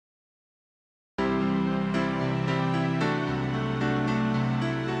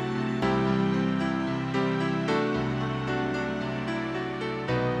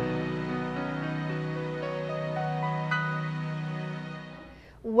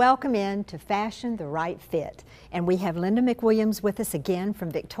Welcome in to Fashion the Right Fit. And we have Linda McWilliams with us again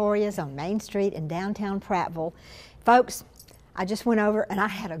from Victoria's on Main Street in downtown Prattville. Folks, I just went over and I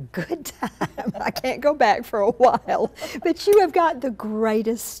had a good time. I can't go back for a while, but you have got the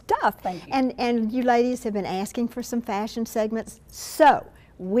greatest stuff. Thank you. And you ladies have been asking for some fashion segments. So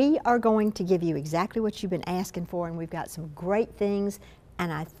we are going to give you exactly what you've been asking for, and we've got some great things.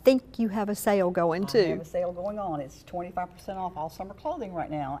 And I think you have a sale going too. I have a sale going on. It's 25% off all summer clothing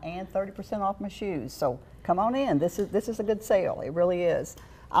right now and 30% off my shoes. So come on in. This is a good sale. It really is.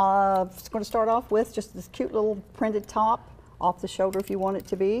 It's going to start off with just this cute little printed top off the shoulder if you want it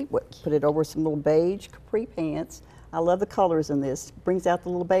to be. Put it over some little beige capri pants. I love the colors in this. Brings out the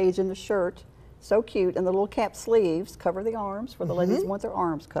little beige in the shirt. So cute. And the little cap sleeves cover the arms for the ladies who want their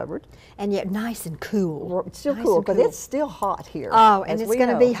arms covered. And yet nice and cool. It's still nice cool, and but cool. it's still hot here. Oh, and it's going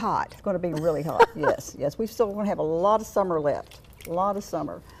to be hot. It's going to be really hot, yes, yes. We're still going to have a lot of summer left, a lot of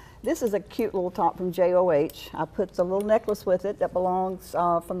summer. This is a cute little top from JOH. I put the little necklace with it that belongs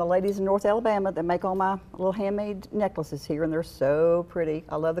from the ladies in North Alabama that make all my little handmade necklaces here, and they're so pretty.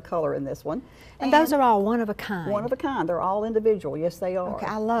 I love the color in this one. And those are all one of a kind. One of a kind. They're all individual. Yes, they are. Okay,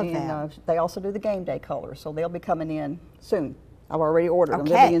 I love and, that. They also do the game day colors, so they'll be coming in soon. I've already ordered them.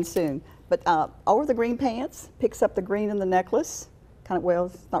 Okay. They'll be in soon. But over the green pants, picks up the green in the necklace. Kind of, well,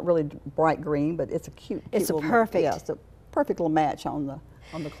 it's not really bright green, but it's a cute. It's a little, perfect. Yeah, it's a perfect little match on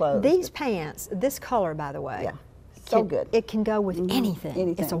the clothes. These pants, this color, by the way. Yeah. So good. It can go with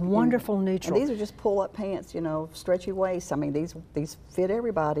anything. It's a wonderful neutral. And these are just pull-up pants, you know, stretchy waist. I mean, these fit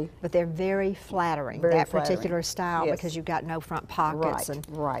everybody. But they're very flattering, Very that flattering. particular style, Yes. because you've got no front pockets. Right,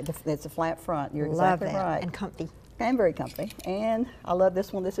 And right. It's a flat front. You're love exactly that. right. And comfy. And very comfy. And I love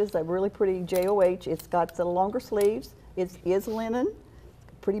this one. This is a really pretty JOH. It's got the longer sleeves. It is linen.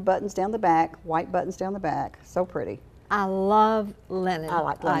 Pretty buttons down the back, white buttons down the back. So pretty. I love linen. I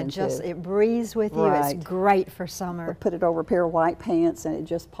like linen too. It breathes with you. Right. It's great for summer. Put it over a pair of white pants and it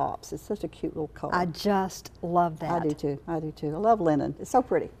just pops. It's such a cute little color. I just love that. I do too. I do too. I love linen. It's so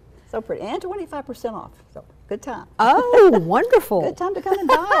pretty. So pretty. And 25% off. So good time. Oh, wonderful. Good time to come and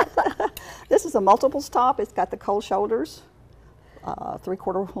buy it. This is a multiples top. It's got the cold shoulders,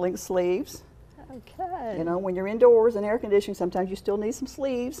 3/4 length sleeves. Okay. You know, when you're indoors and air conditioning, sometimes you still need some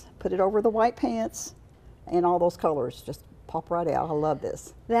sleeves. Put it over the white pants, and all those colors just pop right out. I love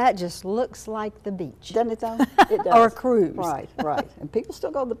this. That just looks like the beach. Doesn't it though? It does. Or a cruise. Right, right. And people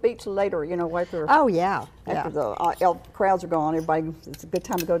still go to the beach later, you know, after, Oh, yeah. after the crowds are gone. Everybody, it's a good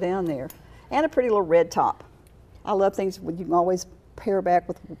time to go down there. And a pretty little red top. I love things you can always pair back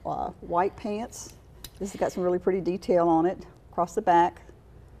with white pants. This has got some really pretty detail on it across the back.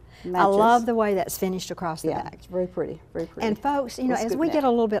 Matches. I love the way that's finished across the Yeah, back. it's very pretty, very pretty. And folks, you know, Looks as good we now. get a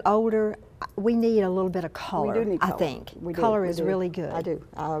little bit older, we need a little bit of color. We do need color. I think. We do, color we is do. really good. I do.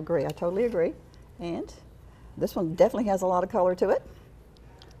 I agree. I totally agree. And this one definitely has a lot of color to it.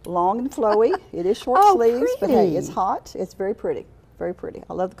 Long and flowy. It is short sleeves, but hey, pretty. it's hot. It's very pretty. Very pretty.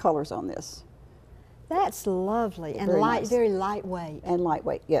 I love the colors on this. That's lovely and Very light, nice. very lightweight. And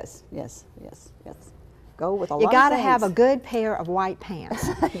lightweight. Yes, yes, yes, yes. Go with a lot You of got to things. have a good pair of white pants.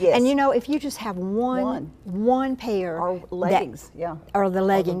 Yes. And you know, if you just have one pair, Or leggings, yeah. or the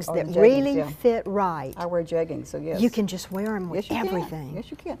leggings or the that jeggings, really yeah. fit right, I wear jeggings, so yes. you can just wear them with Yes, you everything. Can.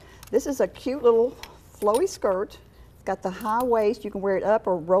 Yes, you can. This is a cute little flowy skirt. It's got the high waist. You can wear it up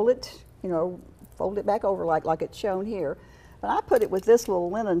or roll it, you know, fold it back over like it's shown here. But I put it with this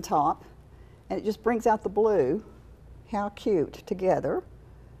little linen top, and it just brings out the blue. How cute together.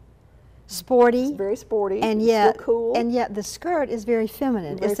 Sporty. It's very sporty. And it's yet, still cool. and yet the skirt is very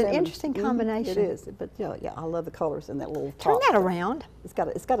feminine. Very It's an feminine. interesting combination. It is, but yeah, I love the colors in that little Turn top. that around. It's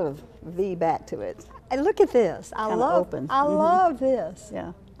got a V back to it. And look at this. I Kinda love. open. I love this.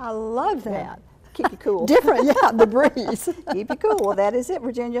 Yeah. I love that. Keep you cool. Different, yeah. The breeze. Keep you cool. Well, that is it,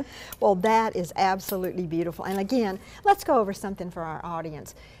 Virginia. Well, that is absolutely beautiful. And again, let's go over something for our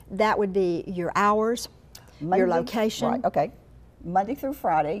audience. That would be your hours, your location. Right, okay. Monday through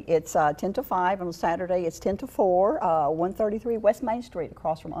Friday, it's 10 to 5. On Saturday, it's 10 to 4, 133 West Main Street,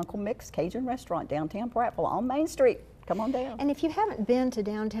 across from Uncle Mick's Cajun Restaurant, downtown Prattville, on Main Street. Come on down. And if you haven't been to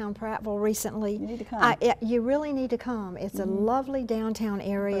downtown Prattville recently, You need to come. You really need to come. It's a lovely downtown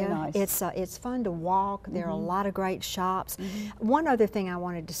area. Very nice. It's fun to walk. There are a lot of great shops. One other thing I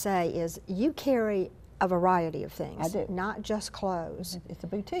wanted to say is you carry a variety of things. I do. Not just clothes. It's a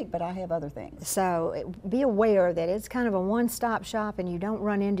boutique, but I have other things. So be aware that it's kind of a one-stop shop, and you don't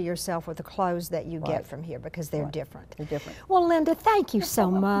run into yourself with the clothes that you get from here, because they're different. They're different. Well, Linda, thank you so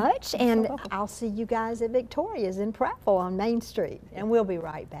much, and welcome. I'll see you guys at Victoria's in Prattville on Main Street, and we'll be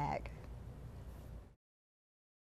right back.